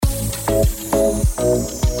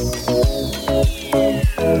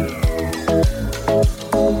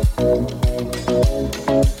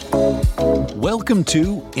Welcome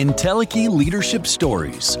to Entelechy Leadership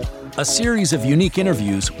Stories, a series of unique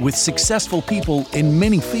interviews with successful people in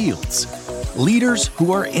many fields. Leaders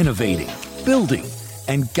who are innovating, building,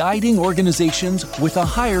 and guiding organizations with a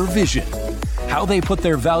higher vision. How they put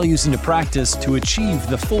their values into practice to achieve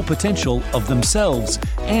the full potential of themselves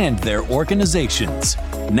and their organizations.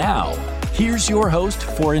 Now, here's your host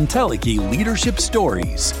for Entelechy Leadership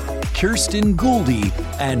Stories, Kirsten Gouldy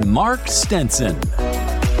and Mark Stenson.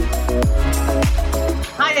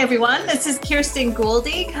 Hi, everyone. This is Kirsten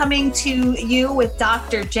Gouldy coming to you with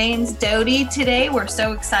Dr. James Doty today. We're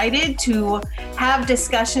so excited to have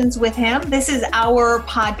discussions with him. This is our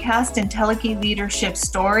podcast, Entelechy Leadership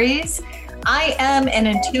Stories. I am an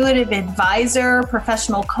intuitive advisor,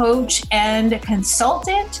 professional coach, and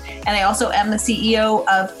consultant, and I also am the CEO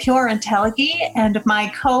of Pure Entelechy, and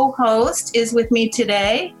my co-host is with me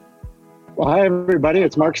today. Well, hi, everybody.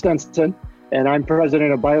 It's Mark Stenson, and I'm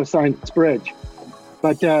president of Bioscience Bridge.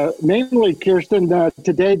 But mainly, Kirsten,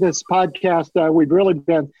 today, this podcast, we've really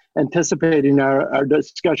been anticipating our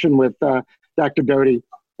discussion with Dr. Doty.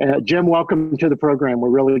 Jim, welcome to the program. We're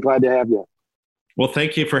really glad to have you. Well,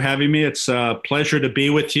 thank you for having me. It's a pleasure to be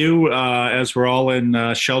with you as we're all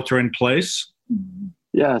in shelter in place.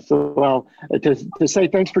 Yeah, so well, to say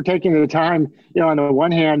thanks for taking the time. You know, on the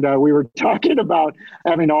one hand, we were talking about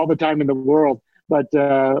having all the time in the world, but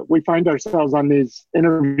we find ourselves on these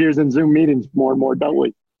interviews and Zoom meetings more and more, don't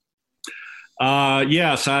we?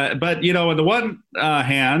 Yes, but you know, on the one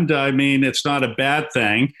hand, I mean, it's not a bad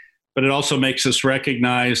thing, but it also makes us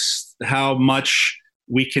recognize how much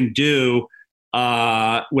we can do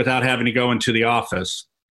without having to go into the office.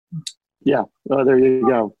 Yeah, there you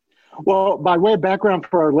go. Well, by way of background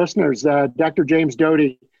for our listeners, Dr. James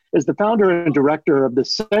Doty is the founder and director of the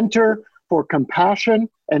Center for Compassion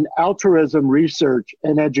and Altruism Research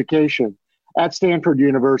and Education at Stanford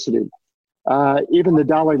University. Even the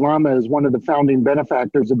Dalai Lama is one of the founding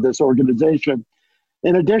benefactors of this organization.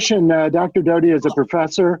 In addition, Dr. Doty is a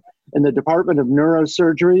professor in the Department of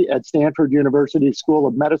Neurosurgery at Stanford University School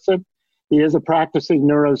of Medicine. He is a practicing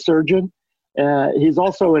neurosurgeon. He's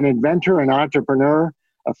also an inventor, an entrepreneur,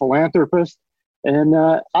 a philanthropist. And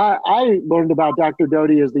I learned about Dr.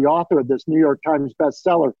 Doty as the author of this New York Times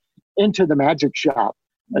bestseller, Into the Magic Shop,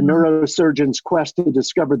 a neurosurgeon's quest to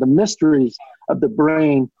discover the mysteries of the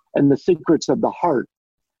brain and the secrets of the heart.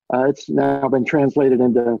 It's now been translated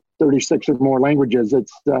into 36 or more languages.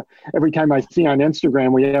 It's every time I see on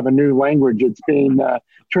Instagram, we have a new language it's being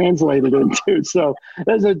translated into. So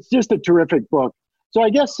it's just a terrific book. So I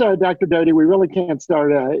guess, Dr. Doty, we really can't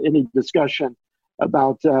start any discussion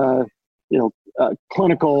about,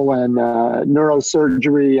 clinical and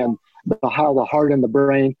neurosurgery and how the heart and the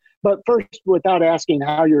brain. But first, without asking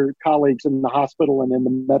how your colleagues in the hospital and in the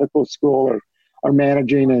medical school are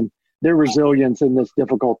managing and their resilience in this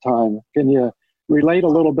difficult time. Can you relate a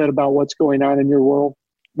little bit about what's going on in your world?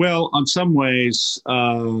 Well, in some ways,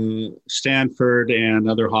 Stanford and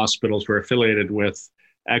other hospitals we're affiliated with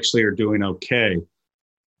actually are doing okay.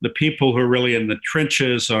 The people who are really in the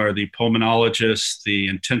trenches are the pulmonologists, the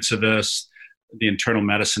intensivists, the internal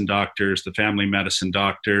medicine doctors, the family medicine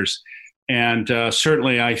doctors. And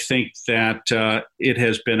certainly I think that it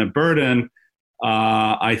has been a burden.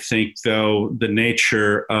 I think, though, the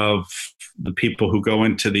nature of the people who go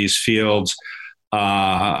into these fields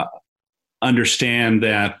understand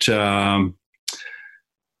that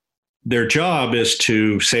their job is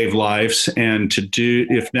to save lives and to do,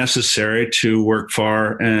 if necessary, to work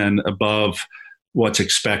far and above what's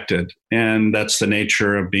expected. And that's the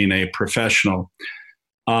nature of being a professional.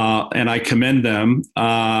 And I commend them.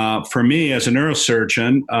 For me, as a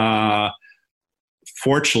neurosurgeon,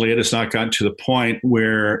 fortunately, it has not gotten to the point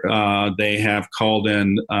where they have called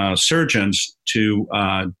in surgeons to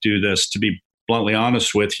do this. To be bluntly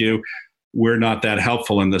honest with you, we're not that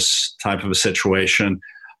helpful in this type of a situation.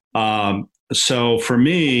 So for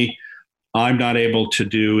me, I'm not able to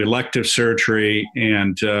do elective surgery,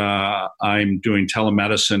 and I'm doing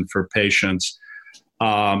telemedicine for patients.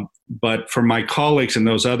 But for my colleagues in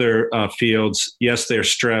those other fields, yes, they're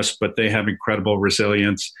stressed, but they have incredible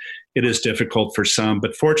resilience. It is difficult for some,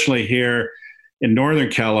 but fortunately here in Northern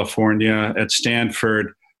California at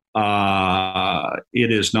Stanford,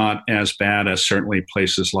 it is not as bad as certainly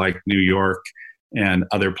places like New York and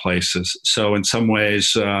other places. So in some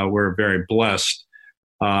ways, we're very blessed,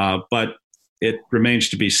 but it remains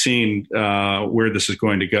to be seen where this is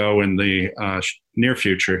going to go in the near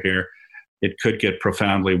future here. It could get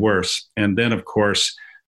profoundly worse. And then, of course,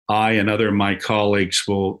 I and other of my colleagues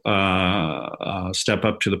will step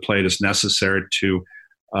up to the plate as necessary to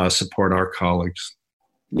support our colleagues.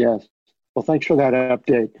 Yes. Well, thanks for that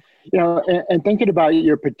update. And thinking about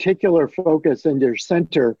your particular focus in your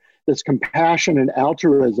center, this compassion and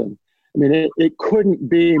altruism, I mean, it couldn't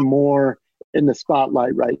be more in the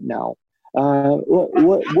spotlight right now.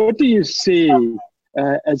 What do you see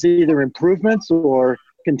as either improvements or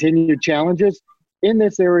continued challenges in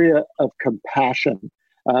this area of compassion,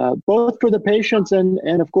 both for the patients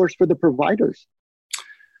and of course, for the providers?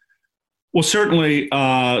 Well, certainly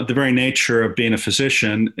the very nature of being a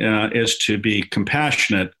physician is to be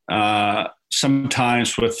compassionate.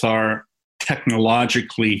 Sometimes with our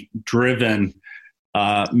technologically driven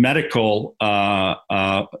medical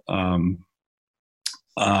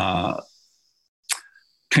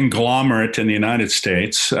conglomerate in the United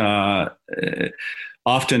States,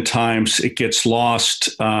 oftentimes it gets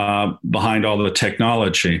lost behind all the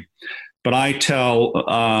technology. But I tell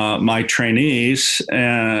my trainees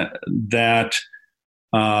that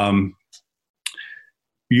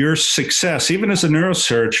your success, even as a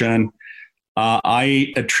neurosurgeon,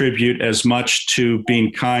 I attribute as much to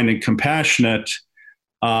being kind and compassionate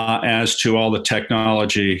as to all the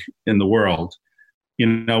technology in the world.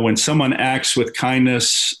 When someone acts with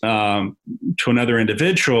kindness to another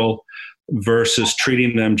individual versus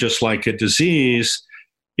treating them just like a disease,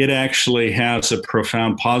 it actually has a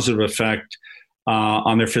profound positive effect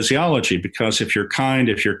on their physiology. Because if you're kind,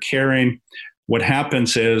 if you're caring, what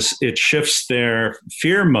happens is it shifts their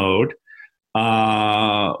fear mode,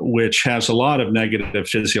 which has a lot of negative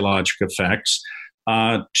physiologic effects,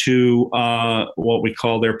 to what we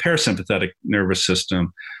call their parasympathetic nervous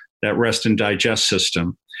system, that rest and digest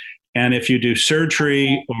system. And if you do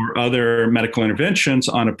surgery or other medical interventions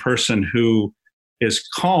on a person who is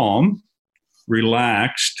calm,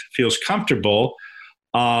 relaxed, feels comfortable,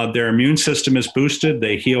 their immune system is boosted,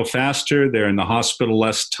 they heal faster, they're in the hospital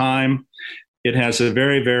less time. It has a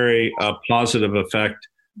very, very positive effect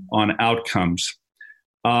on outcomes.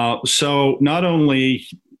 So not only,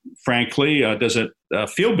 frankly, does it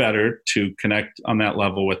feel better to connect on that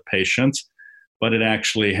level with patients, but it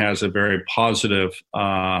actually has a very positive,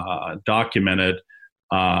 documented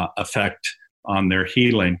effect on their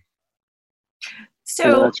healing.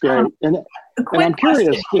 So that's great. And I'm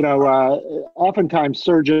curious, oftentimes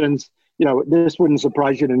surgeons, this wouldn't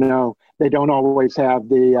surprise you to know, they don't always have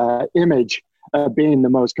the image of being the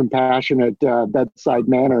most compassionate bedside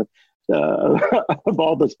manner of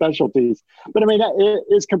all the specialties. But I mean,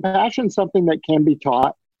 is compassion something that can be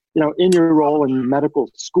taught, in your role in medical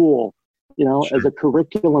school, Sure. As a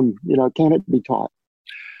curriculum, can it be taught?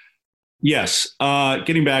 Yes.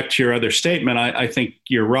 Getting back to your other statement, I think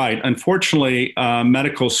you're right. Unfortunately,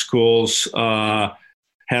 medical schools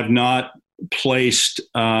have not placed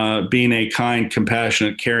being a kind,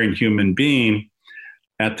 compassionate, caring human being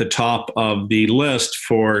at the top of the list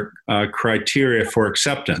for criteria for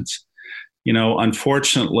acceptance.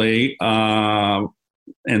 Unfortunately, and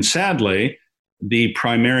sadly, the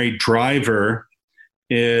primary driver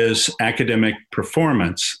is academic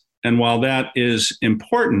performance. And while that is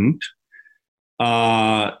important,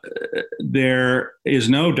 there is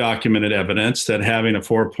no documented evidence that having a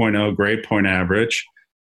 4.0 grade point average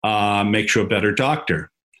makes you a better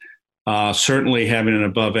doctor. Certainly having an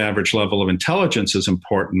above average level of intelligence is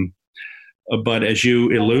important. But as you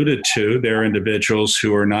alluded to, there are individuals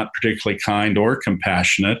who are not particularly kind or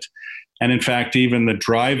compassionate. And in fact, even the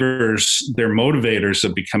drivers, their motivators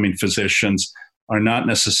of becoming physicians are not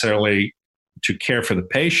necessarily to care for the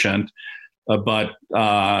patient, but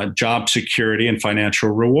job security and financial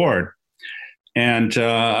reward. And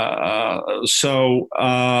so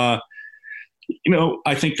I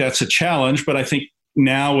think that's a challenge, but I think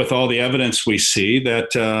now with all the evidence we see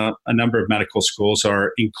that a number of medical schools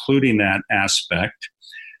are including that aspect.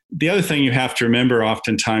 The other thing you have to remember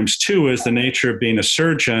oftentimes too is the nature of being a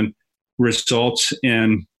surgeon results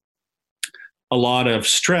in a lot of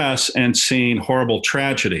stress and seeing horrible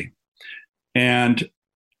tragedy. And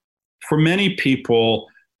for many people,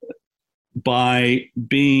 by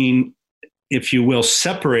being, if you will,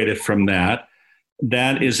 separated from that,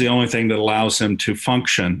 that is the only thing that allows them to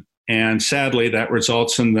function. And sadly, that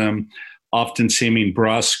results in them often seeming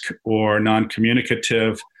brusque or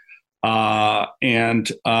non-communicative. And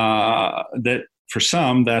that for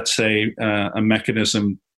some, that's a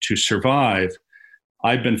mechanism to survive.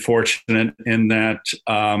 I've been fortunate in that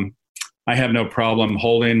I have no problem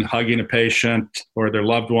hugging a patient or their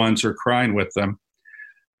loved ones or crying with them,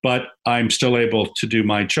 but I'm still able to do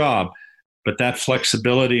my job. But that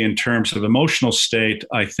flexibility in terms of emotional state,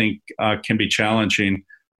 I think, can be challenging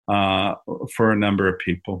for a number of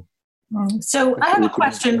people. So I have a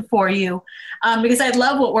question for you, because I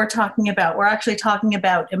love what we're talking about. We're actually talking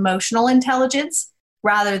about emotional intelligence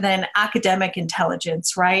rather than academic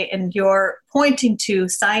intelligence, right? And you're pointing to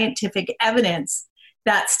scientific evidence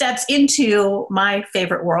that steps into my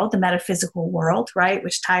favorite world, the metaphysical world, right?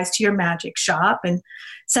 Which ties to your magic shop and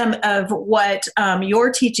some of what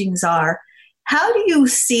your teachings are. How do you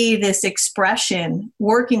see this expression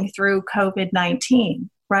working through COVID-19,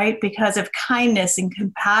 right? Because of kindness and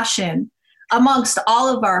compassion amongst all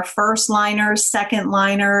of our first liners, second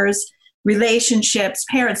liners, relationships,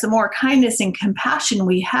 parents, the more kindness and compassion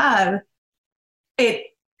we have, it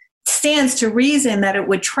stands to reason that it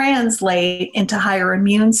would translate into higher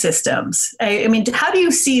immune systems. I mean, how do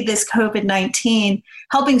you see this COVID-19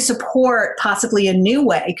 helping support possibly a new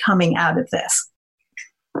way coming out of this?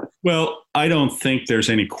 Well, I don't think there's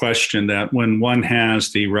any question that when one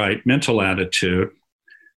has the right mental attitude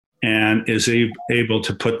and is able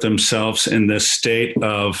to put themselves in this state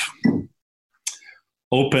of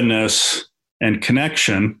openness and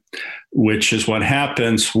connection, which is what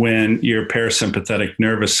happens when your parasympathetic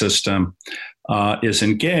nervous system is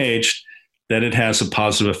engaged, that it has a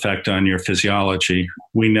positive effect on your physiology.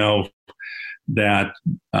 We know that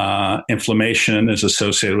inflammation is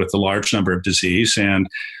associated with a large number of disease, and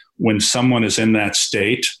when someone is in that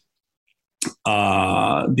state,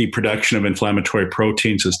 the production of inflammatory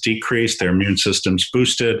proteins is decreased, their immune system's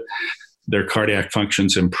boosted, their cardiac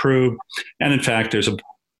functions improve. And in fact, there's a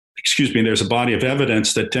body of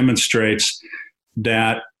evidence that demonstrates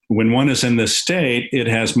that when one is in this state, it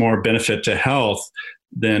has more benefit to health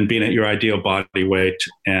than being at your ideal body weight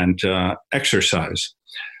and exercise.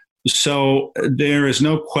 So there is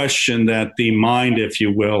no question that the mind, if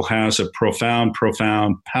you will, has a profound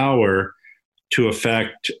power to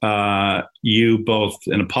affect you both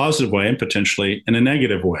in a positive way and potentially in a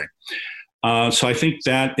negative way. So I think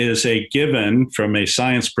that is a given from a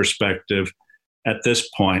science perspective at this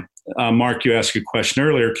point. Mark, you asked a question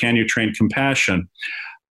earlier, can you train compassion?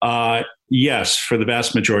 Yes, for the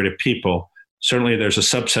vast majority of people. Certainly there's a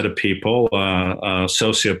subset of people,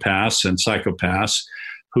 sociopaths and psychopaths,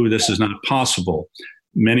 who this is not possible.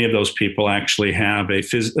 Many of those people actually have a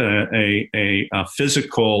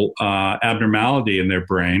physical abnormality in their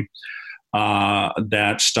brain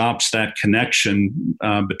that stops that connection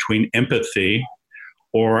between empathy,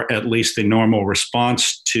 or at least the normal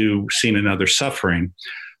response to seeing another suffering,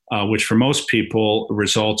 which for most people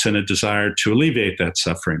results in a desire to alleviate that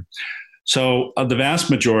suffering. So the vast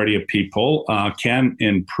majority of people can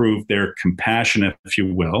improve their compassion, if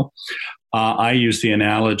you will. I use the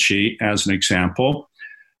analogy as an example.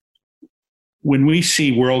 When we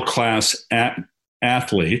see world-class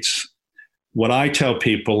athletes, what I tell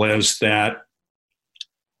people is that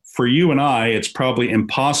for you and I, it's probably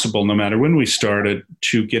impossible, no matter when we started,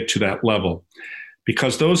 to get to that level,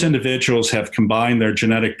 because those individuals have combined their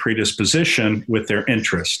genetic predisposition with their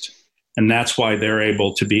interest. And that's why they're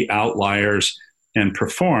able to be outliers and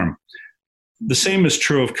perform. The same is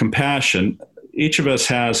true of compassion. Each of us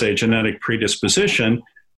has a genetic predisposition.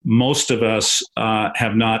 Most of us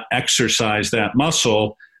have not exercised that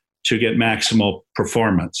muscle to get maximal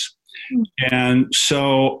performance. And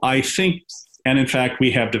so I think, and in fact,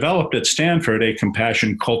 we have developed at Stanford a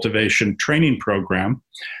compassion cultivation training program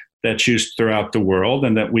that's used throughout the world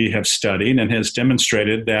and that we have studied and has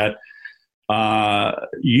demonstrated that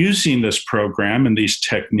using this program and these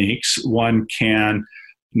techniques, one can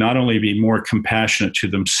not only be more compassionate to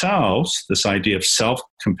themselves, this idea of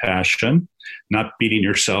self-compassion, not beating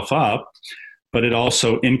yourself up, but it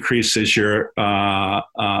also increases your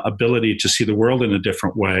ability to see the world in a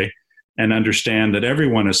different way and understand that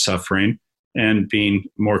everyone is suffering and being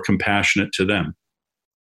more compassionate to them.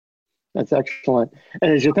 That's excellent.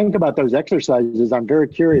 And as you think about those exercises, I'm very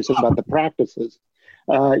curious about the practices.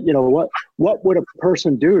 What would a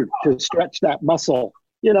person do to stretch that muscle,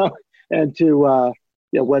 and to,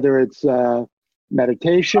 whether it's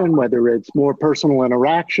meditation, whether it's more personal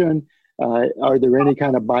interaction, are there any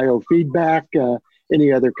kind of biofeedback,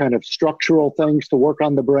 any other kind of structural things to work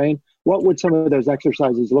on the brain? What would some of those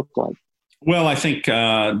exercises look like? Well, I think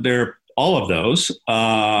they're all of those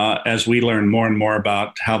as we learn more and more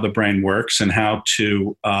about how the brain works and how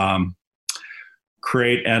to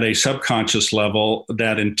create at a subconscious level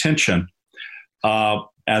that intention.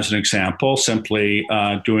 As an example, simply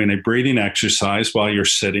doing a breathing exercise while you're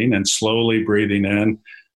sitting and slowly breathing in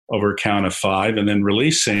over a count of 5 and then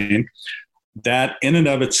releasing, that in and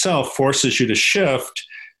of itself forces you to shift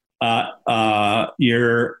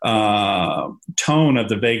your tone of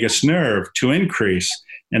the vagus nerve to increase.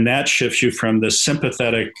 And that shifts you from the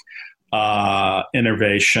sympathetic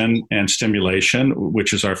innervation and stimulation,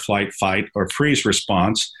 which is our flight, fight, or freeze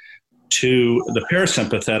response, to the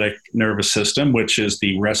parasympathetic nervous system, which is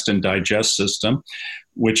the rest and digest system,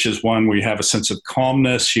 which is one where you have a sense of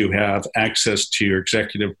calmness, you have access to your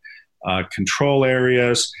executive control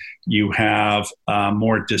areas, you have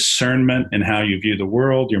more discernment in how you view the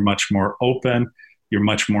world, you're much more open, you're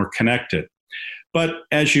much more connected. But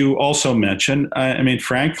as you also mentioned, I mean,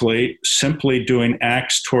 frankly, simply doing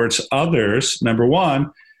acts towards others, number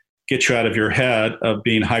one, get you out of your head of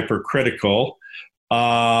being hypercritical,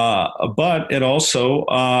 but it also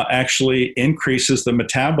actually increases the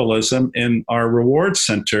metabolism in our reward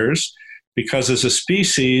centers, because as a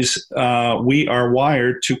species, we are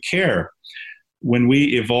wired to care. When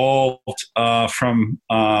we evolved from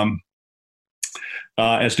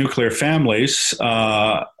as nuclear families,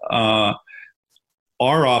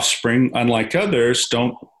 our offspring, unlike others,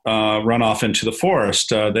 don't run off into the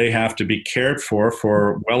forest. They have to be cared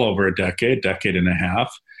for well over a decade and a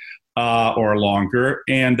half or longer.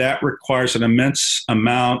 And that requires an immense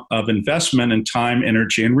amount of investment in time,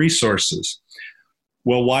 energy, and resources.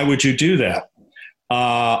 Well, why would you do that?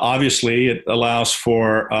 Obviously, it allows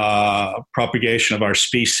for propagation of our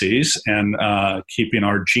species and keeping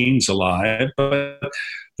our genes alive. But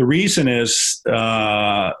the reason is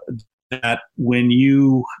that when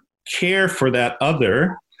you care for that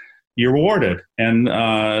other, you're rewarded. And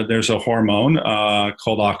there's a hormone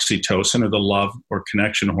called oxytocin, or the love or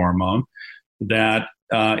connection hormone, that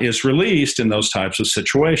is released in those types of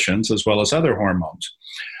situations, as well as other hormones.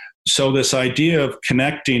 So this idea of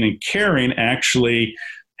connecting and caring actually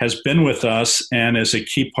has been with us and is a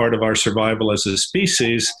key part of our survival as a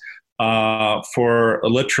species for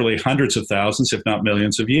literally hundreds of thousands, if not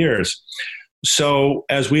millions of years. So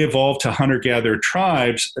as we evolved to hunter-gatherer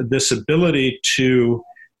tribes, this ability to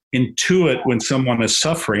intuit when someone is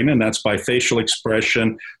suffering, and that's by facial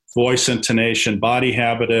expression, voice intonation, body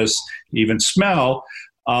habitus, even smell,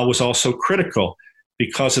 was also critical.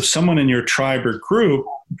 Because if someone in your tribe or group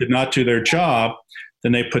did not do their job,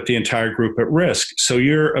 then they put the entire group at risk. So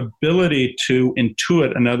your ability to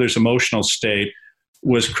intuit another's emotional state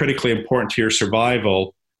was critically important to your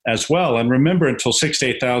survival as well. And remember, until 6,000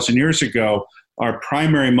 to 8,000 years ago, our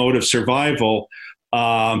primary mode of survival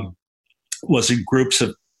was in groups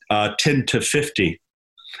of 10 to 50.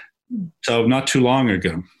 So not too long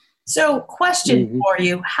ago. So question for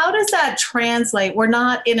you, how does that translate? We're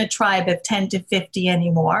not in a tribe of 10 to 50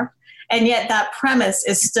 anymore. And yet that premise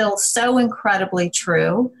is still so incredibly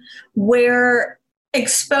true. We're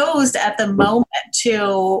exposed at the moment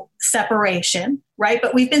to separation, right?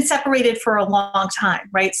 But we've been separated for a long time,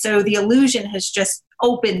 right? So the illusion has just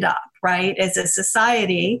opened up, right? As a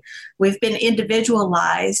society, we've been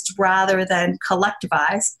individualized rather than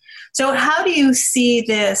collectivized. So how do you see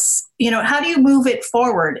this, how do you move it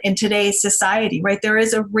forward in today's society, right? There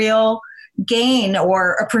is a real gain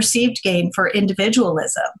or a perceived gain for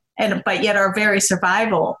individualism, but yet our very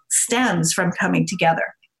survival stems from coming together.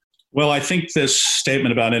 Well, I think this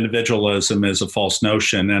statement about individualism is a false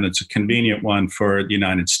notion, and it's a convenient one for the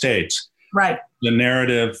United States. Right. The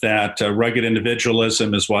narrative that rugged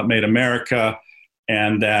individualism is what made America,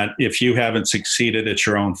 and that if you haven't succeeded, it's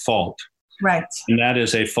your own fault. Right. And that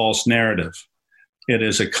is a false narrative. It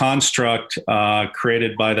is a construct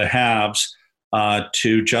created by the haves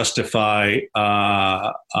to justify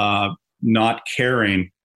not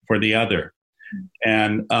caring for the other.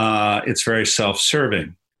 And it's very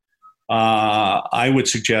self-serving. I would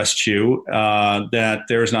suggest to you that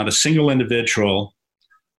there is not a single individual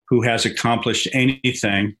who has accomplished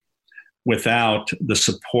anything without the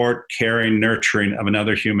support, caring, nurturing of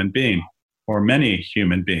another human being or many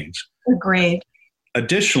human beings. Agreed.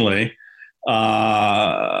 Additionally,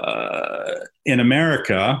 in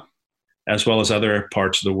America, as well as other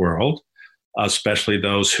parts of the world, especially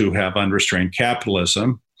those who have unrestrained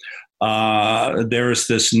capitalism, there is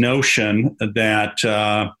this notion that,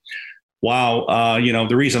 the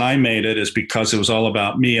reason I made it is because it was all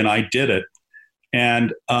about me and I did it.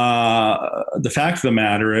 And the fact of the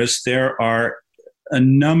matter is there are a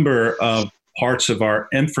number of parts of our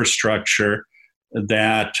infrastructure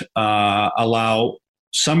that allow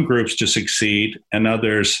some groups to succeed and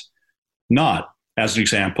others not. As an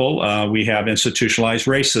example, we have institutionalized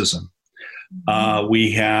racism.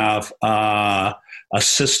 We have a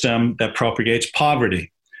system that propagates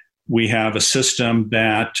poverty. We have a system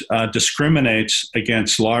that discriminates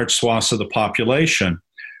against large swaths of the population.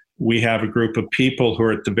 We have a group of people who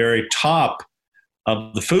are at the very top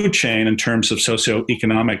of the food chain in terms of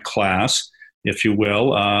socioeconomic class, if you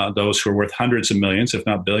will, those who are worth hundreds of millions, if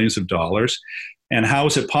not billions of dollars. And how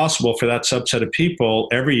is it possible for that subset of people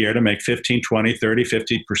every year to make 15, 20, 30,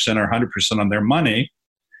 50%, or 100% on their money,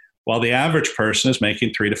 while the average person is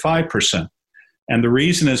making 3 to 5%? And the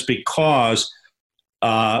reason is because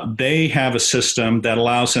they have a system that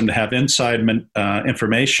allows them to have inside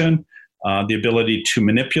information, the ability to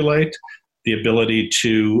manipulate, the ability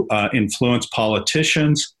to influence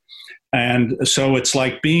politicians. And so it's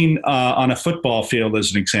like being on a football field,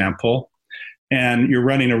 as an example, and you're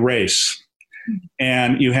running a race.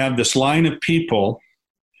 And you have this line of people,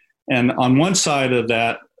 and on one side of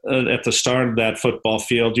that, at the start of that football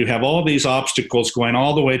field, you have all these obstacles going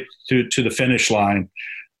all the way to the finish line,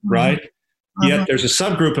 right? Mm-hmm. Yet there's a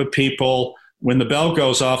subgroup of people, when the bell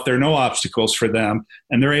goes off, there are no obstacles for them,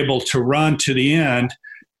 and they're able to run to the end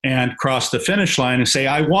and cross the finish line and say,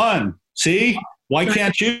 I won. See? Why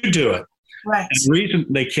can't you do it? Right. And the reason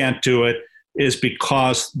they can't do it is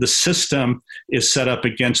because the system is set up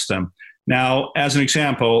against them. Now, as an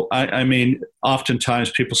example, I mean,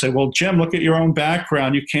 oftentimes people say, well, Jim, look at your own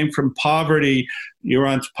background. You came from poverty. You're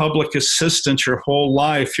on public assistance your whole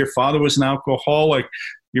life. Your father was an alcoholic.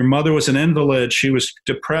 Your mother was an invalid. She was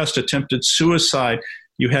depressed, attempted suicide.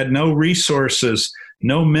 You had no resources,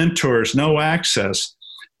 no mentors, no access.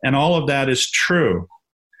 And all of that is true.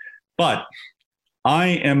 But I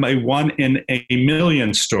am a 1 in a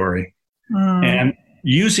million story. And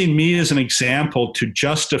using me as an example to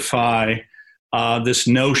justify this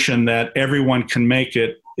notion that everyone can make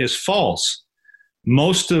it is false.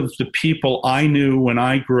 Most of the people I knew when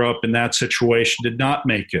I grew up in that situation did not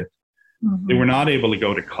make it. Mm-hmm. They were not able to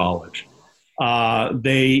go to college.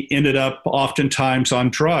 They ended up oftentimes on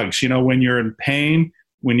drugs. You know, when you're in pain,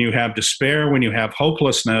 when you have despair, when you have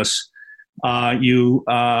hopelessness, you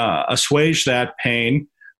assuage that pain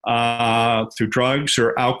through drugs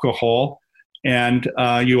or alcohol. And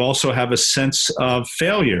you also have a sense of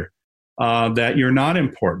failure, that you're not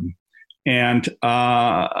important. And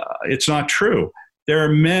it's not true. There are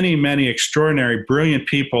many, many extraordinary, brilliant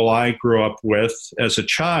people I grew up with as a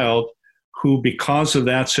child who, because of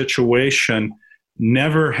that situation,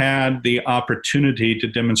 never had the opportunity to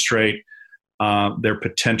demonstrate their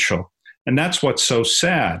potential. And that's what's so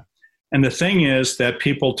sad. And the thing is that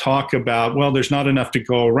people talk about, well, there's not enough to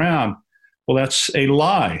go around. Well, that's a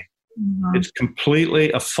lie. Mm-hmm. It's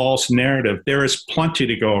completely a false narrative. There is plenty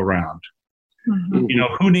to go around. Mm-hmm. You know,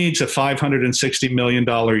 who needs a $560 million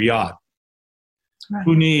yacht? Right.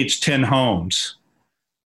 Who needs 10 homes?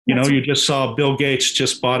 You know, you just saw Bill Gates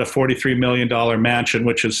just bought a $43 million mansion,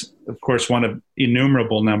 which is, of course, one of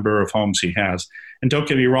innumerable number of homes he has. And don't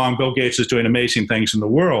get me wrong, Bill Gates is doing amazing things in the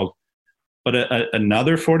world. But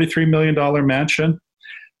another $43 million mansion?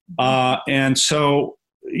 And so,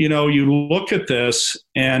 you know, you look at this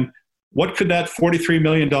and what could that $43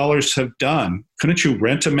 million have done? Couldn't you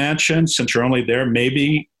rent a mansion since you're only there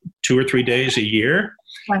maybe 2 or 3 days a year?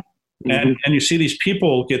 Right. And you see these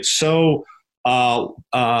people get so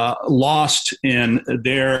lost in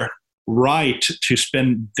their right to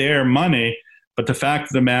spend their money. But the fact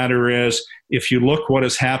of the matter is, if you look what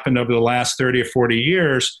has happened over the last 30 or 40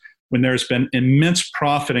 years, when there's been immense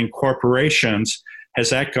profit in corporations, has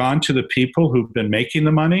that gone to the people who've been making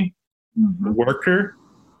the money? Mm-hmm. The worker?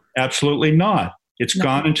 Absolutely not. It's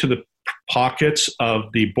gone into the pockets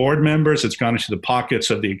of the board members. It's gone into the pockets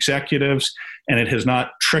of the executives, and it has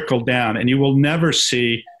not trickled down. And you will never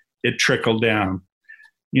see it trickle down.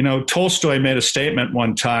 You know, Tolstoy made a statement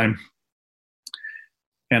one time,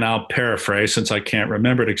 and I'll paraphrase since I can't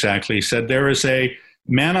remember it exactly. He said, there is a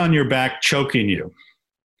man on your back choking you.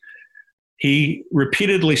 He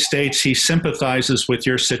repeatedly states he sympathizes with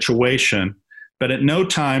your situation, but at no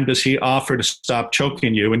time does he offer to stop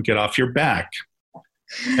choking you and get off your back.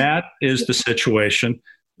 That is the situation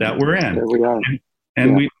that we're in. There we are.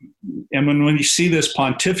 And when you see this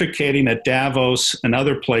pontificating at Davos and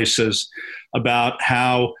other places about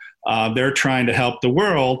how they're trying to help the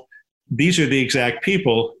world, these are the exact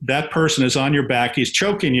people. That person is on your back. He's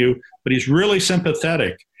choking you, but he's really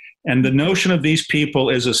sympathetic. And the notion of these people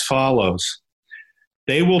is as follows.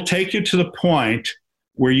 They will take you to the point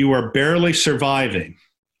where you are barely surviving,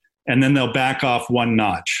 and then they'll back off one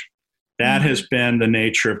notch. That has been the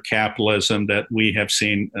nature of capitalism that we have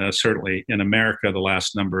seen certainly in America the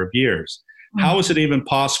last number of years. How is it even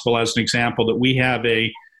possible, as an example, that we have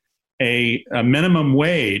a minimum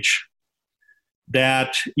wage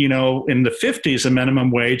that, you know, in the 50s, a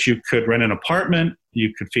minimum wage, you could rent an apartment,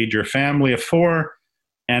 you could feed your family of 4,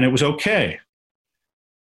 and it was okay.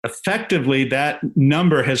 Effectively, that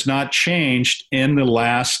number has not changed in the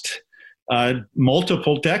last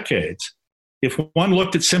multiple decades. If one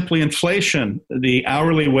looked at simply inflation, the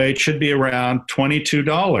hourly wage should be around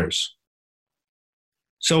 $22.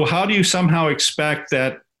 So how do you somehow expect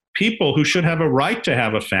that people who should have a right to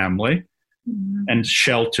have a family and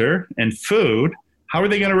shelter and food, how are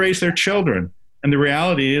they going to raise their children? And the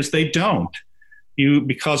reality is they don't.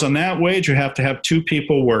 Because on that wage, you have to have two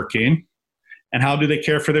people working. And how do they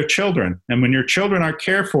care for their children? And when your children aren't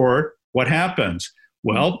cared for, what happens?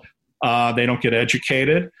 Well, they don't get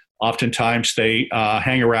educated. Oftentimes they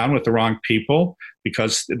hang around with the wrong people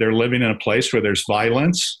because they're living in a place where there's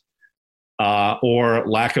violence or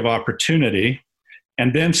lack of opportunity.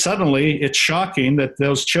 And then suddenly it's shocking that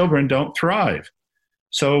those children don't thrive.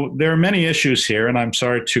 So there are many issues here, and I'm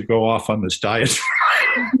sorry to go off on this diet.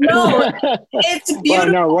 No, it's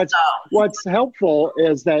beautiful. Well, no, what's helpful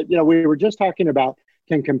is that, we were just talking about,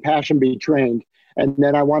 can compassion be trained? And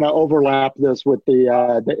then I want to overlap this with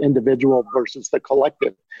the individual versus the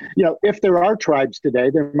collective. If there are tribes today,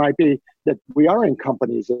 there might be that we are in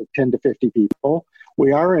companies of 10 to 50 people.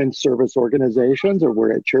 We are in service organizations, or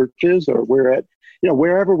we're at churches, or we're at,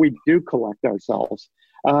 wherever we do collect ourselves.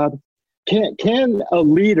 Can a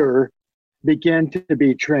leader begin to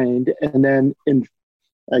be trained and then,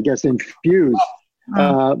 infuse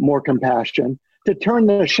more compassion to turn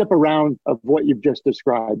the ship around of what you've just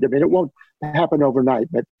described? I mean, it won't happen overnight,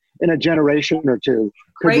 but in a generation or two,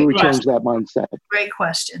 could we change that mindset? Great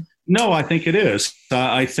question. No, I think it is.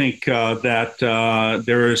 I think that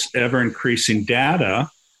there is ever increasing data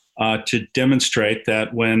to demonstrate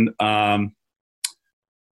that when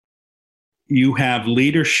you have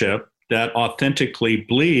leadership that authentically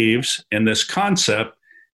believes in this concept,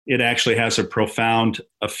 it actually has a profound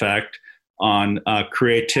effect on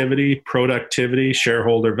creativity, productivity,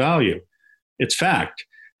 shareholder value. It's fact.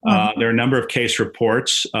 There are a number of case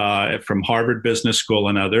reports from Harvard Business School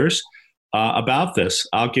and others about this.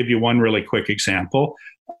 I'll give you one really quick example.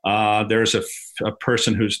 There's a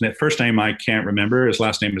person whose first name I can't remember. His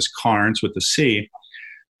last name is Carnes with a C,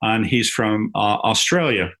 and he's from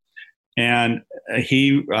Australia. And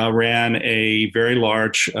he ran a very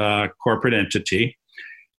large corporate entity,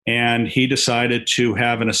 and he decided to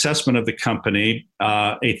have an assessment of the company,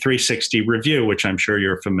 a 360 review, which I'm sure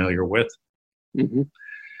you're familiar with. Mm-hmm.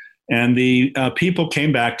 And the people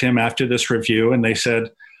came back to him after this review, and they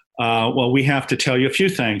said, well, we have to tell you a few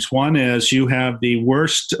things. One is you have the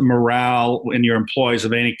worst morale in your employees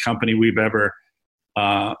of any company we've ever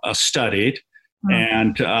studied.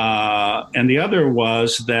 And the other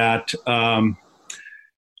was that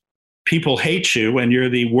people hate you, and you're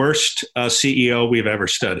the worst CEO we've ever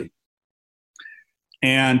studied.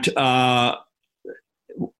 And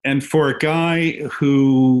for a guy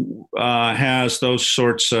who has those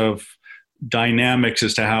sorts of dynamics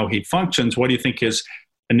as to how he functions, what do you think his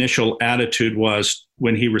initial attitude was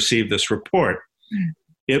when he received this report?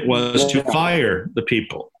 It was to fire the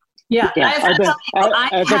people. Yeah,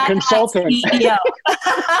 as a consultant.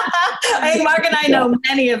 I think Mark and I know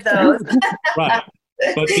many of those. Right.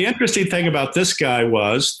 But the interesting thing about this guy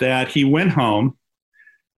was that he went home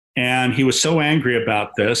and he was so angry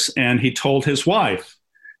about this, and he told his wife,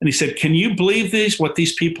 and he said, "Can you believe what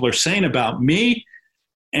these people are saying about me?"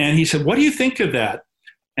 And he said, "What do you think of that?"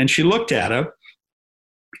 And she looked at him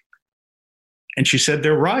and she said,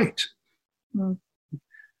 "They're right." Mm-hmm.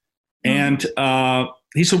 And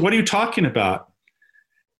he said, "What are you talking about?"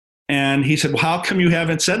 And he said, "Well, how come you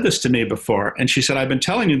haven't said this to me before?" And she said, "I've been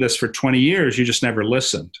telling you this for 20 years. You just never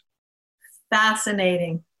listened."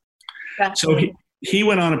 Fascinating. So he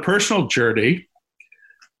went on a personal journey,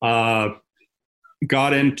 got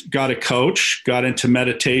a coach, got into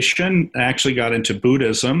meditation, actually got into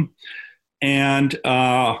Buddhism. And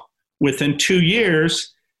within 2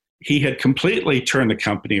 years, he had completely turned the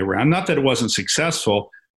company around. Not that it wasn't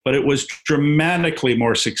successful, but it was dramatically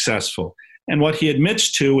more successful. And what he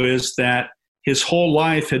admits to is that his whole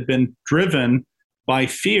life had been driven by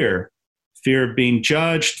fear of being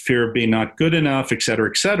judged, fear of being not good enough, et cetera,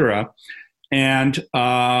 et cetera. And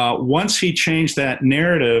once he changed that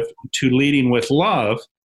narrative to leading with love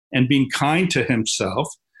and being kind to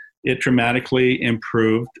himself, it dramatically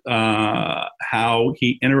improved how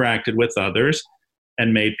he interacted with others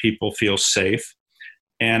and made people feel safe.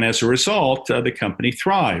 And as a result, the company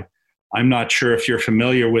thrived. I'm not sure if you're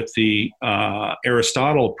familiar with the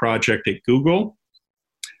Aristotle project at Google.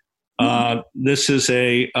 This is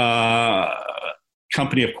a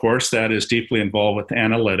company, of course, that is deeply involved with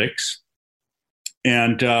analytics.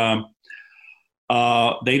 And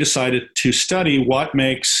they decided to study what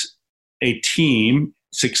makes a team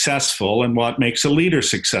successful and what makes a leader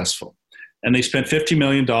successful. And they spent $50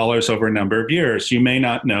 million over a number of years. You may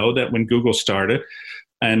not know that when Google started,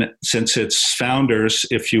 and since its founders,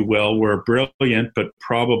 if you will, were brilliant, but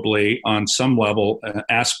probably on some level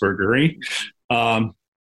Aspergery,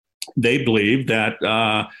 they believed that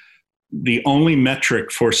the only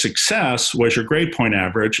metric for success was your grade point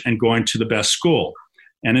average and going to the best school.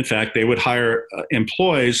 And in fact, they would hire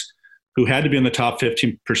employees who had to be in the top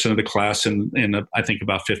 15% of the class in I think,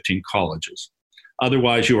 about 15 colleges.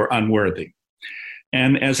 Otherwise, you were unworthy.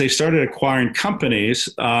 And as they started acquiring companies,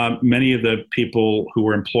 many of the people who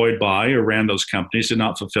were employed by or ran those companies did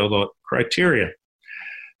not fulfill the criteria.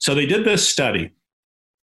 So they did this study.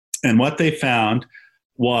 And what they found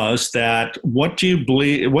was that what do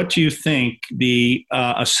you think the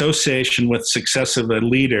association with success of a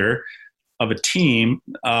leader of a team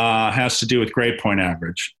has to do with grade point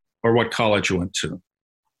average or what college you went to?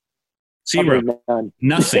 Zero.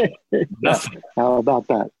 Nothing. Nothing. How about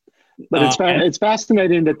that? But it's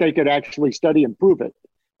fascinating that they could actually study and prove it.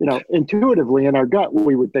 Intuitively in our gut,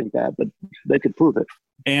 we would think that, but they could prove it.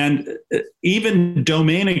 And even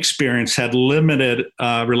domain experience had limited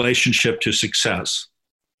relationship to success.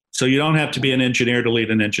 So you don't have to be an engineer to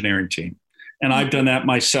lead an engineering team. And I've done that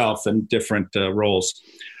myself in different roles.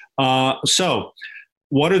 So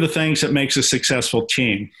what are the things that makes a successful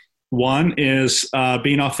team? One is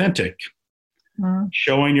being authentic,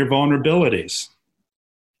 showing your vulnerabilities,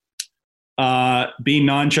 being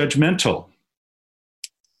non-judgmental,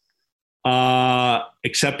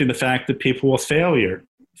 accepting the fact that people will fail.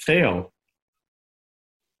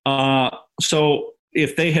 So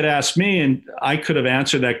if they had asked me, and I could have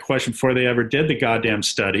answered that question before they ever did the goddamn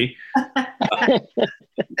study,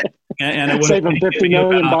 and it would save them $50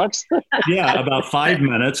 million bucks. Yeah, about 5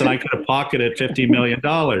 minutes, and I could have pocketed $50 million.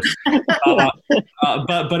 But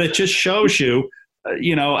it just shows you,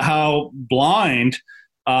 how blind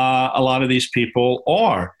a lot of these people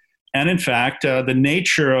are. And in fact, the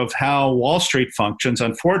nature of how Wall Street functions,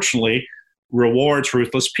 unfortunately, rewards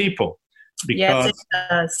ruthless people. Yes, it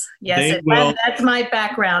does. Yes, that's my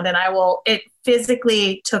background, and it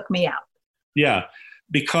physically took me out. Yeah,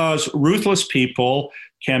 because ruthless people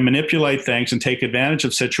can manipulate things and take advantage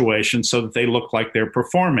of situations so that they look like they're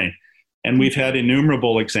performing. And we've had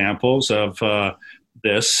innumerable examples of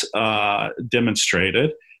this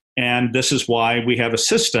demonstrated. And this is why we have a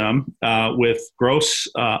system with gross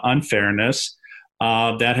unfairness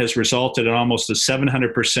that has resulted in almost a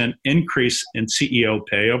 700% increase in CEO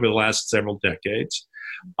pay over the last several decades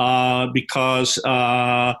because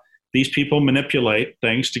these people manipulate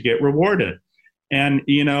things to get rewarded. And,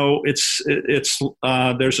 it's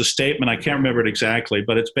there's a statement, I can't remember it exactly,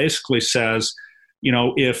 but it basically says,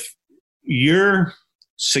 if your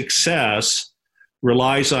success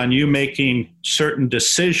relies on you making certain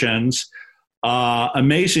decisions,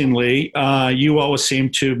 amazingly, you always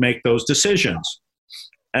seem to make those decisions.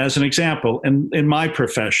 As an example, in my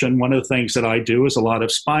profession, one of the things that I do is a lot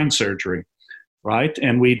of spine surgery, right?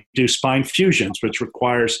 And we do spine fusions, which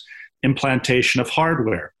requires implantation of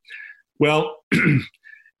hardware. Well,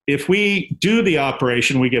 if we do the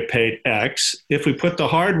operation, we get paid X. If we put the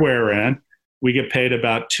hardware in, we get paid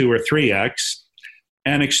about 2 or 3X.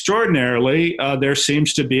 And extraordinarily, there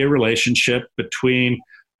seems to be a relationship between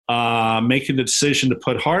making the decision to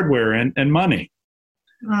put hardware in and money,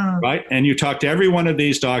 right? And you talk to every one of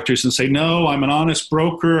these doctors and say, no, I'm an honest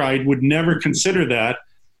broker. I would never consider that.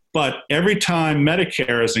 But every time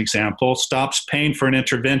Medicare, as an example, stops paying for an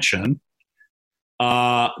intervention,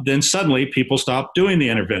 then suddenly people stop doing the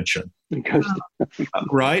intervention,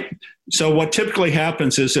 right? So what typically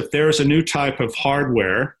happens is if there is a new type of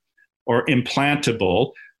hardware or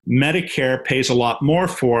implantable, Medicare pays a lot more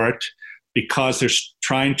for it because they're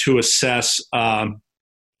trying to assess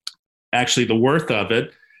actually the worth of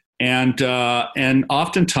it. And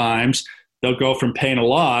oftentimes they'll go from paying a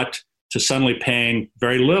lot to suddenly paying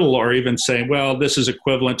very little, or even saying, well, this is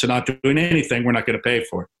equivalent to not doing anything, we're not going to pay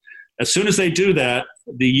for it. As soon as they do that,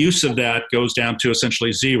 the use of that goes down to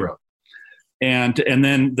essentially zero. And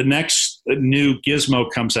then the next new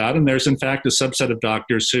gizmo comes out, and there's in fact a subset of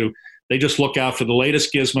doctors who they just look out for the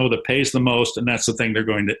latest gizmo that pays the most, and that's the thing they're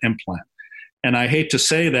going to implant. And I hate to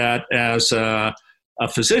say that as a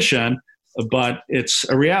physician, but it's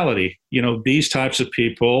a reality. These types of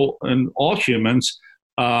people, and all humans,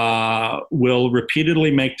 will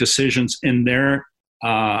repeatedly make decisions in their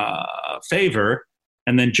favor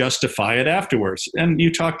and then justify it afterwards. And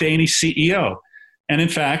you talk to any CEO. And in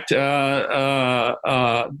fact, there's a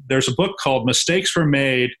book called Mistakes Were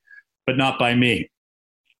Made, but Not by Me.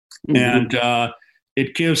 Mm-hmm. And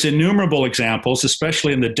it gives innumerable examples,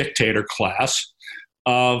 especially in the dictator class,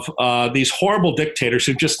 of these horrible dictators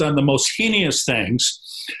who've just done the most heinous things.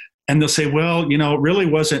 And they'll say, well, it really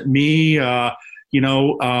wasn't me.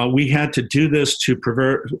 We had to do this to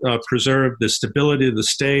preserve the stability of the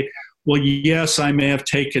state. Well, yes, I may have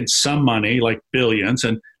taken some money, like billions,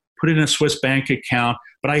 and put it in a Swiss bank account,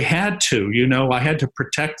 but I had to, I had to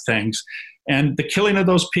protect things. And the killing of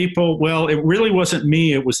those people, well, it really wasn't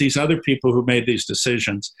me. It was these other people who made these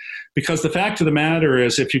decisions. Because the fact of the matter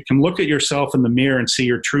is, if you can look at yourself in the mirror and see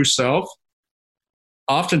your true self,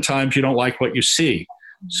 oftentimes you don't like what you see.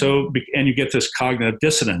 So, and you get this cognitive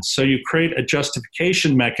dissonance. So you create a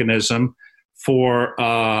justification mechanism for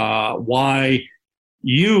why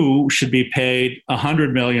you should be paid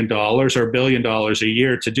 $100 million or $1 billion a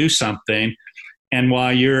year to do something, and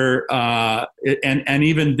why you're, and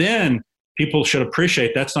even then, people should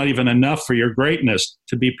appreciate that's not even enough for your greatness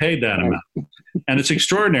to be paid that amount. And it's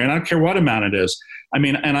extraordinary, and I don't care what amount it is. I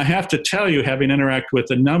mean, and I have to tell you, having interacted with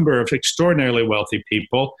a number of extraordinarily wealthy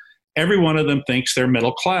people, every one of them thinks they're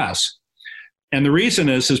middle class. And the reason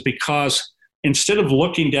is because instead of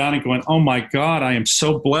looking down and going, oh my God, I am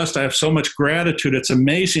so blessed, I have so much gratitude, it's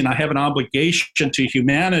amazing, I have an obligation to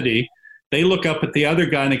humanity, they look up at the other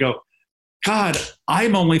guy and they go, God,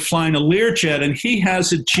 I'm only flying a Learjet and he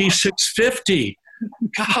has a G650.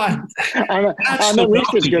 God, I'm at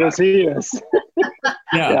least as good as he is.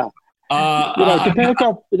 Yeah. To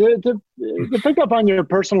pick up on your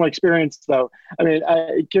personal experience, though, I mean,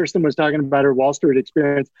 Kirsten was talking about her Wall Street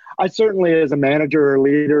experience. I certainly, as a manager or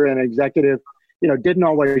leader and executive, didn't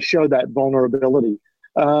always show that vulnerability.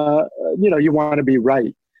 You want to be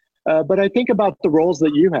right. But I think about the roles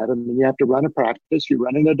that you had. I mean, you have to run a practice, you're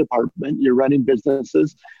running a department, you're running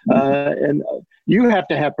businesses, and you have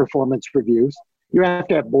to have performance reviews. You have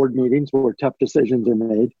to have board meetings where tough decisions are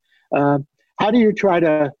made. How do you try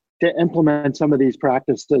to implement some of these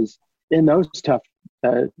practices in those tough,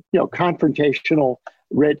 confrontational,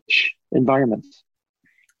 rich environments?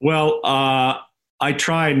 Well, I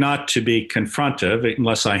try not to be confrontive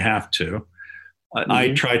unless I have to. I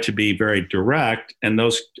try to be very direct, and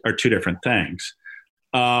those are two different things.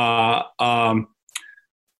 How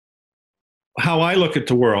I look at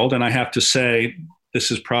the world, and I have to say,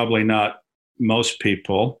 this is probably not most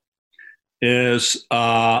people, is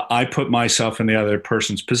I put myself in the other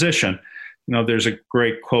person's position. There's a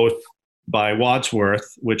great quote by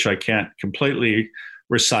Wadsworth, which I can't completely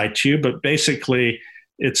recite to you, but basically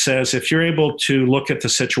it says, if you're able to look at the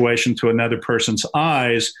situation through another person's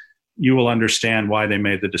eyes, you will understand why they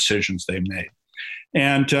made the decisions they made.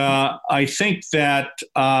 And I think that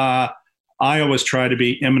I always try to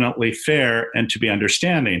be eminently fair and to be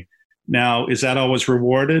understanding. Now, is that always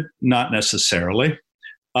rewarded? Not necessarily,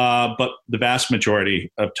 but the vast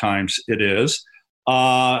majority of times it is.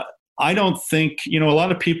 I don't think, a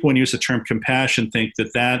lot of people, when you use the term compassion, think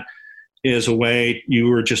that is a way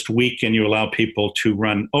you are just weak and you allow people to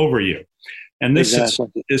run over you. And this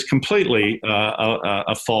is completely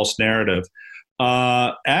a false narrative.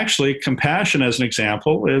 Actually, compassion, as an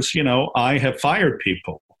example, is, I have fired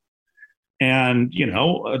people. And,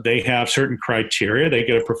 they have certain criteria. They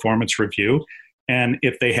get a performance review. And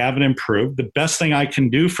if they haven't improved, the best thing I can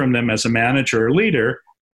do from them as a manager or leader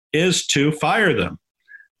is to fire them,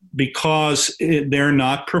 because they're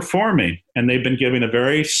not performing. And they've been given a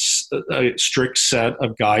very strict set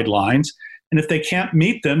of guidelines. And if they can't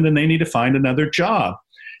meet them, then they need to find another job.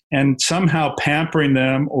 And somehow pampering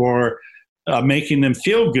them or making them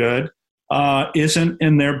feel good isn't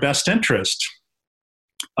in their best interest.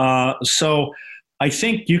 So I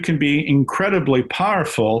think you can be incredibly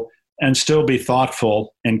powerful and still be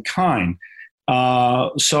thoughtful and kind.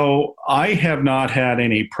 So I have not had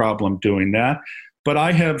any problem doing that. But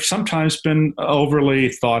I have sometimes been overly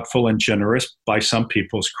thoughtful and generous by some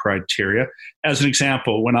people's criteria. As an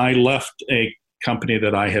example, when I left a company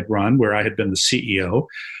that I had run, where I had been the CEO,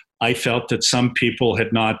 I felt that some people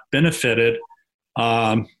had not benefited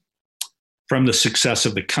from the success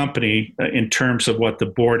of the company in terms of what the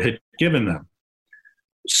board had given them.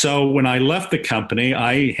 So when I left the company,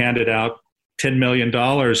 I handed out $10 million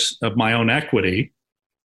of my own equity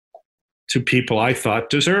to people I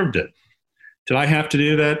thought deserved it. Did I have to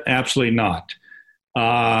do that? Absolutely not.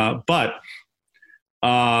 But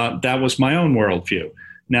that was my own worldview.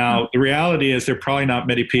 Now, the reality is there are probably not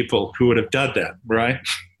many people who would have done that, right?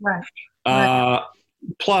 Right.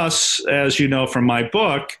 Plus, as you know from my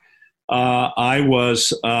book, I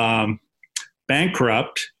was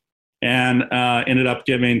bankrupt and ended up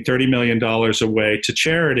giving $30 million away to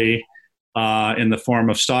charity in the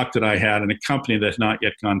form of stock that I had in a company that had not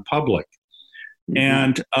yet gone public.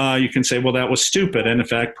 And you can say, well, that was stupid. And in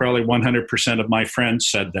fact, probably 100% of my friends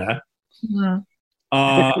said that.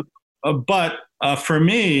 But for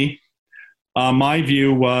me, my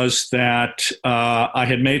view was that I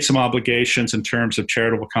had made some obligations in terms of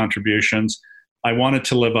charitable contributions. I wanted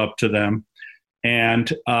to live up to them.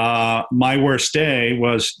 And my worst day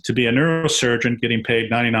was to be a neurosurgeon getting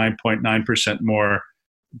paid 99.9% more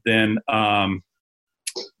than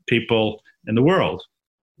people in the world.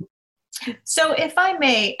 So if I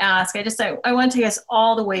may ask, I want to take us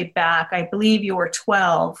all the way back. I believe you were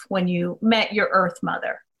 12 when you met your Earth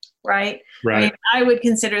mother, right? Right. I mean, I would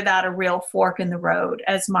consider that a real fork in the road,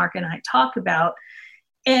 as Mark and I talk about.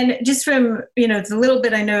 And just from, the little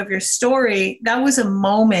bit I know of your story, that was a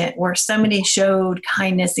moment where somebody showed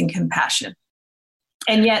kindness and compassion,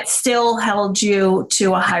 and yet still held you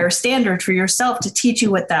to a higher standard for yourself to teach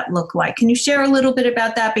you what that looked like. Can you share a little bit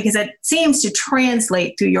about that? Because it seems to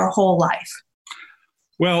translate through your whole life.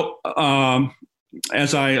 Well,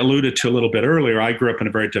 as I alluded to a little bit earlier, I grew up in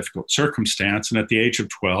a very difficult circumstance. And at the age of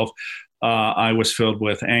 12, I was filled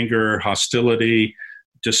with anger, hostility,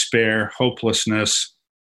 despair, hopelessness.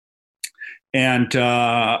 And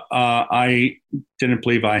I didn't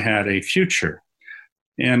believe I had a future.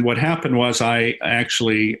 And what happened was I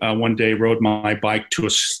actually one day rode my bike to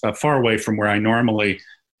a far away from where I normally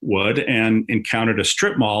would and encountered a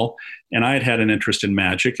strip mall. And I had an interest in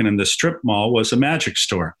magic. And in the strip mall was a magic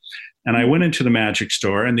store. And I went into the magic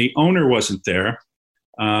store, and the owner wasn't there,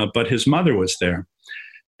 but his mother was there.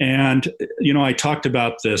 And, I talked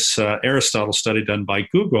about this Aristotle study done by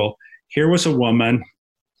Google. Here was a woman,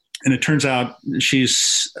 and it turns out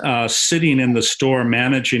she's sitting in the store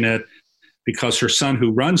managing it because her son,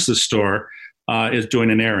 who runs the store, is doing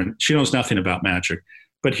an errand. She knows nothing about magic.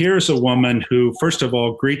 But here's a woman who, first of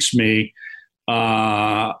all, greets me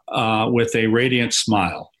with a radiant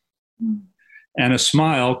smile. And a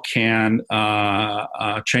smile can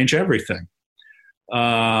change everything.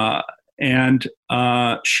 And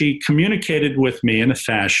she communicated with me in a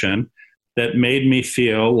fashion that made me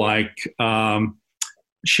feel like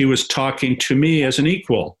she was talking to me as an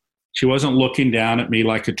equal. She wasn't looking down at me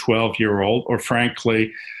like a 12-year-old, or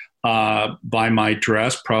frankly, by my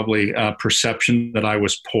dress, probably a perception that I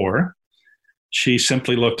was poor. She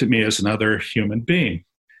simply looked at me as another human being.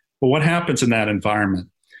 But what happens in that environment?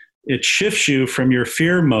 It shifts you from your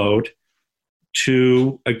fear mode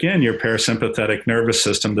to, again, your parasympathetic nervous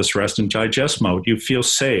system, this rest and digest mode. You feel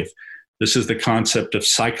safe. This is the concept of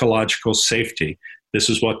psychological safety.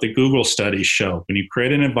 This is what the Google studies show. When you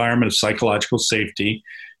create an environment of psychological safety,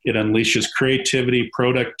 it unleashes creativity,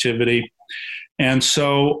 productivity. And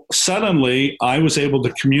so suddenly I was able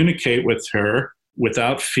to communicate with her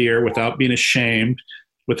without fear, without being ashamed,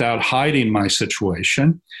 without hiding my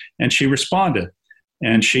situation. And she responded.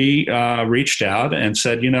 And she reached out and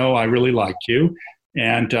said, I really like you,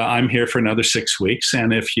 and I'm here for another 6 weeks.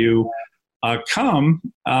 And if you come,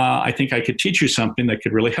 I think I could teach you something that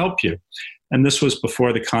could really help you. And this was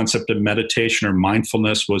before the concept of meditation or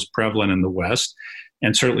mindfulness was prevalent in the West,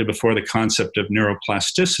 and certainly before the concept of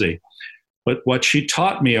neuroplasticity. But what she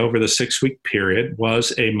taught me over the 6-week period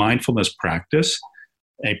was a mindfulness practice,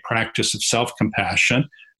 a practice of self-compassion,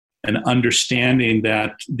 an understanding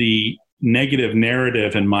that the negative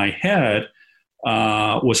narrative in my head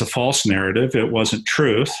was a false narrative. It wasn't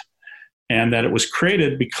truth. And that it was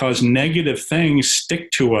created because negative things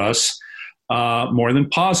stick to us more than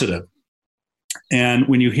positive. And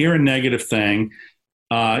when you hear a negative thing,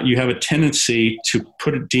 you have a tendency to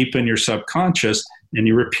put it deep in your subconscious and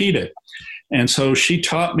you repeat it. And so she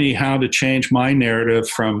taught me how to change my narrative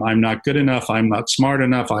from I'm not good enough, I'm not smart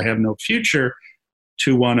enough, I have no future,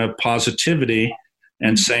 to one of positivity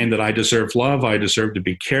and saying that I deserve love, I deserve to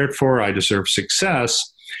be cared for, I deserve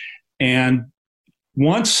success. And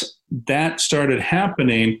once that started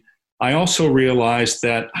happening, I also realized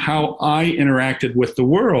that how I interacted with the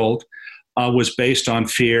world was based on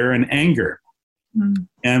fear and anger. Mm.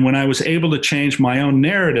 And when I was able to change my own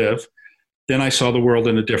narrative, then I saw the world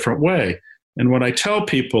in a different way. And what I tell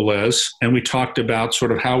people is, and we talked about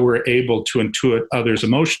sort of how we're able to intuit others'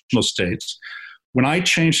 emotional states. When I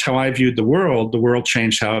changed how I viewed the world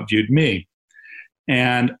changed how it viewed me.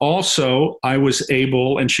 And also I was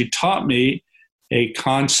able, and she taught me a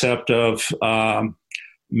concept of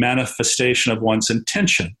manifestation of one's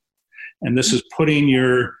intention. And this is putting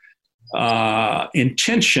your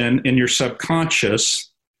intention in your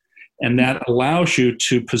subconscious, and that allows you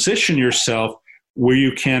to position yourself where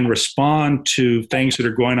you can respond to things that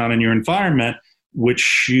are going on in your environment,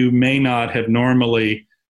 which you may not have normally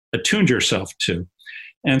attuned yourself to.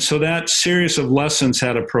 And so that series of lessons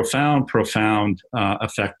had a profound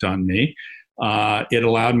effect on me. It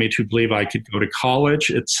allowed me to believe I could go to college.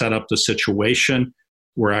 It set up the situation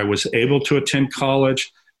where I was able to attend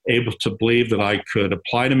college, able to believe that I could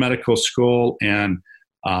apply to medical school and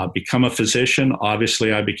become a physician.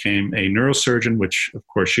 Obviously, I became a neurosurgeon, which, of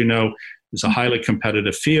course, is a highly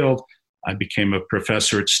competitive field. I became a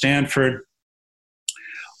professor at Stanford,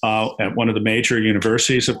 at one of the major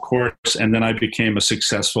universities, of course, and then I became a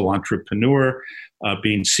successful entrepreneur,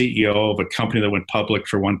 being CEO of a company that went public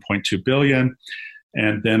for $1.2 billion.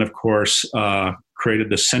 And then, of course, created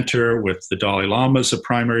the center with the Dalai Lama as a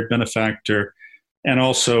primary benefactor. And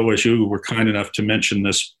also, as you were kind enough to mention,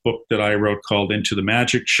 this book that I wrote called Into the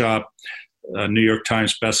Magic Shop, New York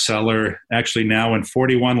Times bestseller, actually now in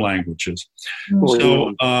 41 languages.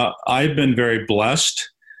 So I've been very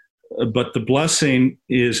blessed, but the blessing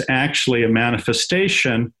is actually a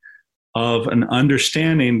manifestation of an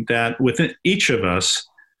understanding that within each of us,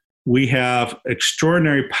 we have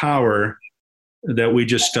extraordinary power that we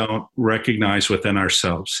just don't recognize within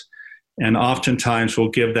ourselves. And oftentimes we'll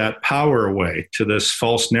give that power away to this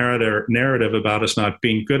false narrative about us not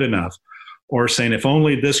being good enough, or saying, if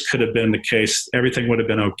only this could have been the case, everything would have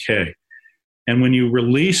been okay. And when you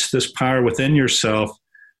release this power within yourself,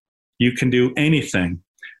 you can do anything,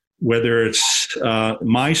 whether it's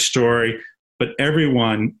my story, but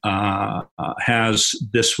everyone has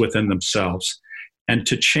this within themselves. And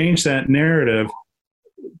to change that narrative,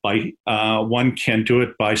 one can do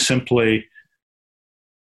it by simply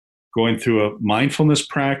going through a mindfulness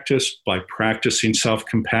practice, by practicing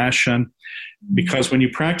self-compassion. Because when you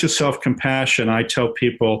practice self-compassion, I tell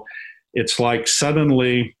people, it's like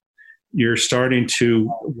suddenly you're starting to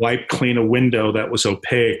wipe clean a window that was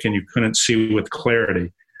opaque and you couldn't see with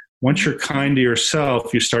clarity. Once you're kind to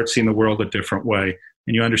yourself, you start seeing the world a different way,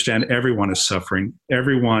 and you understand everyone is suffering.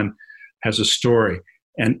 Everyone has a story,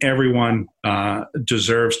 and everyone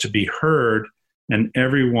deserves to be heard, and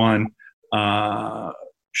everyone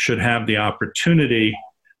should have the opportunity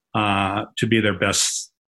to be their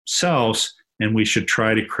best selves, and we should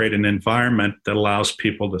try to create an environment that allows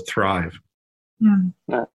people to thrive.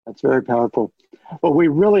 That's very powerful. Well, we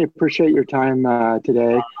really appreciate your time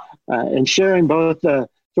today and sharing both the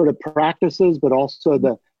sort of practices, but also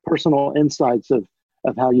the personal insights of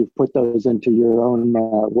how you've put those into your own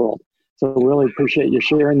world. So we really appreciate you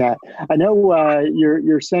sharing that. I know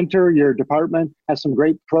your center, your department has some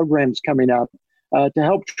great programs coming up to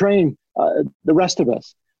help train the rest of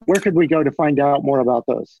us. Where could we go to find out more about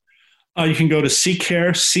those? You can go to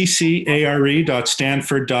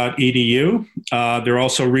ccare.stanford.edu. There are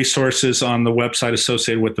also resources on the website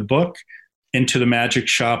associated with the book,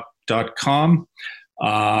 intothemagicshop.com.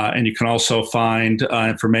 And you can also find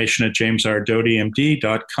information at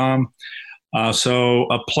jamesrdoty.md.com. So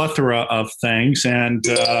a plethora of things. And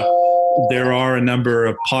there are a number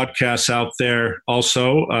of podcasts out there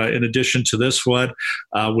also, in addition to this one,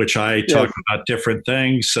 which I talk about different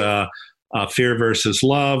things. Fear versus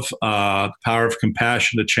love, the power of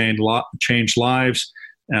compassion to change lives,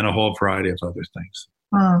 and a whole variety of other things.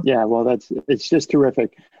 Yeah, well, it's just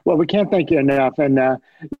terrific. Well, we can't thank you enough. And,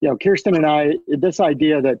 Kirsten and I, this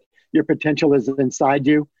idea that your potential is inside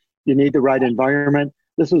you, you need the right environment.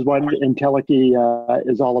 This is what Entelechy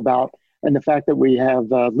is all about. And the fact that we have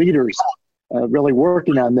leaders really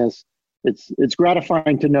working on this, it's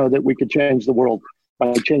gratifying to know that we could change the world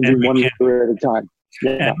by changing one leader at a time.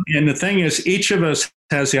 Yeah. And the thing is, each of us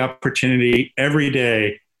has the opportunity every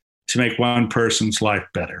day to make one person's life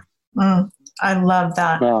better. I love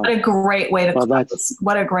that. What a great way to close. That's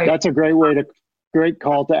a great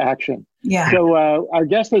call to action. Yeah. So our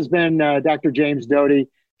guest has been Dr. James Doty,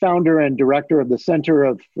 founder and director of the Center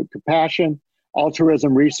of Compassion,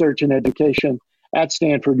 Altruism Research and Education at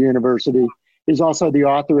Stanford University. He's also the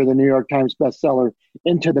author of the New York Times bestseller,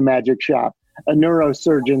 Into the Magic Shop, a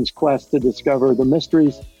neurosurgeon's quest to discover the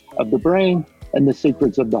mysteries of the brain and the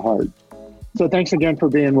secrets of the heart. So thanks again for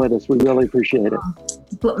being with us. We really appreciate it.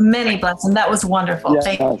 Many blessings. That was wonderful. Yes.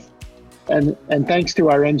 Thank you. And thanks to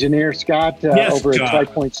our engineer, Scott, over at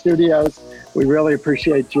TriPoint Studios. We really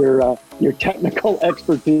appreciate your technical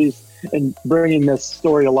expertise in bringing this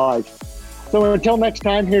story alive. So until next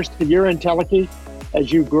time, here's to your Entelechy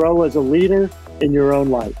as you grow as a leader in your own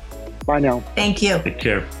life. Bye now. Thank you. Take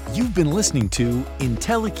care. You've been listening to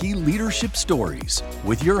Entelechy Leadership Stories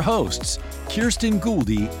with your hosts, Kirsten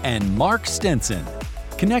Gouldy and Mark Stenson.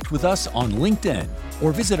 Connect with us on LinkedIn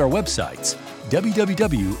or visit our websites,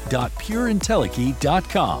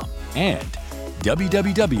 www.pureentelechy.com and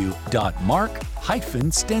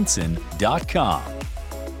www.mark-stenson.com.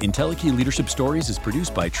 Entelechy Leadership Stories is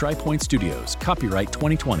produced by TriPoint Studios, copyright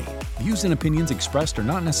 2020. Views and opinions expressed are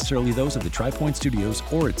not necessarily those of the TriPoint Studios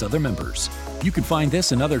or its other members. You can find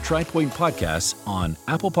this and other TriPoint podcasts on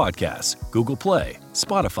Apple Podcasts, Google Play,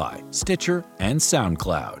 Spotify, Stitcher, and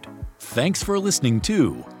SoundCloud. Thanks for listening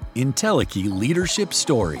to Entelechy Leadership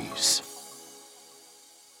Stories.